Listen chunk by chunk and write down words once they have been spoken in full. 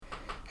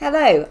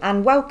Hello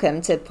and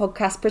welcome to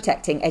Podcast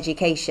Protecting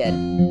Education.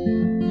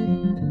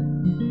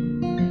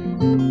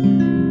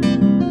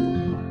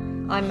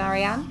 I'm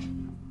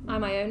Marianne.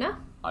 I'm Iona.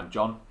 I'm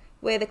John.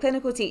 We're the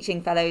Clinical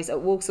Teaching Fellows at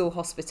Walsall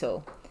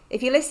Hospital.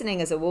 If you're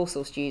listening as a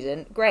Walsall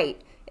student, great.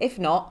 If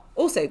not,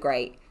 also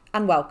great,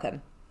 and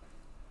welcome.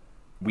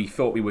 We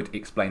thought we would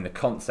explain the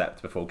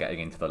concept before getting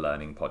into the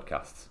learning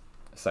podcasts.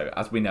 So,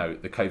 as we know,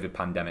 the COVID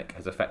pandemic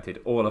has affected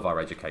all of our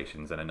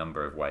educations in a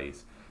number of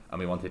ways, and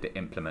we wanted to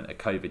implement a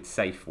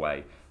COVID-safe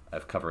way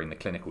of covering the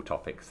clinical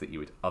topics that you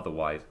would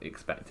otherwise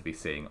expect to be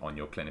seeing on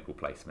your clinical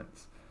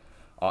placements.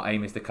 Our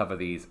aim is to cover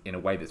these in a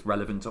way that's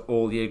relevant to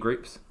all year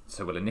groups,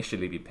 so we'll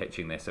initially be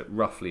pitching this at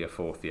roughly a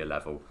fourth year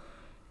level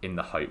in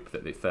the hope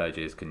that the third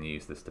years can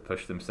use this to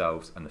push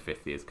themselves and the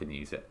fifth years can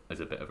use it as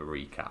a bit of a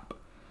recap.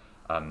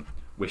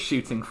 We're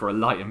shooting for a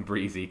light and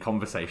breezy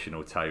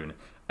conversational tone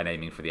and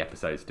aiming for the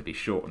episodes to be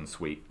short and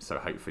sweet, so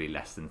hopefully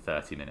less than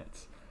 30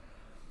 minutes.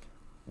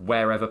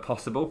 Wherever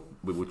possible,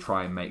 we will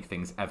try and make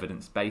things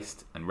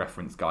evidence-based and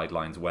reference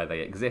guidelines where they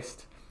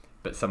exist,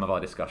 but some of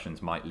our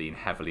discussions might lean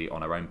heavily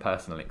on our own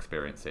personal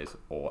experiences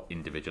or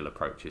individual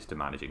approaches to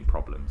managing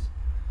problems.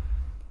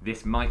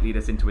 This might lead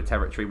us into a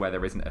territory where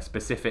there isn't a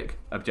specific,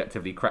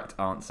 objectively correct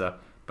answer,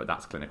 but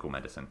that's clinical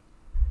medicine.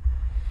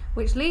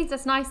 Which leads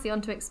us nicely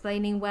onto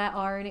explaining where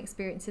our own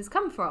experiences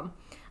come from.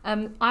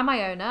 I'm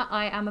Iona.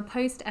 I am a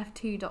post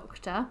F2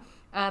 doctor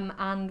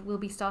and will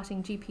be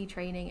starting GP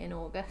training in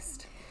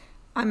August.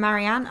 I'm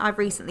Marianne. I've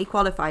recently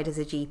qualified as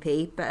a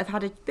GP, but I've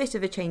had a bit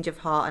of a change of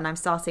heart and I'm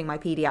starting my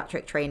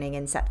paediatric training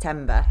in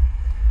September.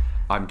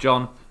 I'm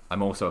John.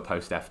 I'm also a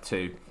post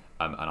F2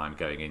 and I'm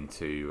going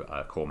into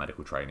core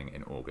medical training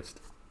in August.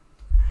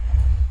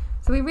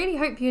 So we really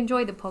hope you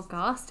enjoy the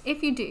podcast.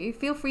 If you do,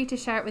 feel free to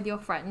share it with your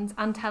friends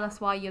and tell us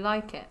why you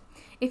like it.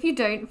 If you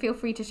don't, feel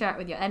free to share it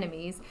with your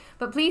enemies,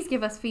 but please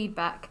give us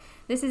feedback.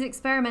 This is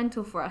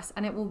experimental for us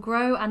and it will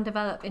grow and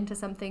develop into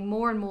something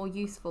more and more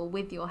useful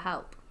with your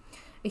help.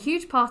 A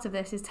huge part of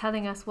this is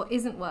telling us what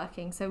isn't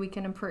working so we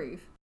can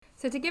improve.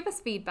 So to give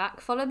us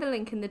feedback, follow the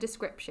link in the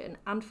description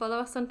and follow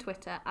us on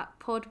Twitter at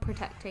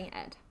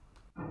podprotectinged.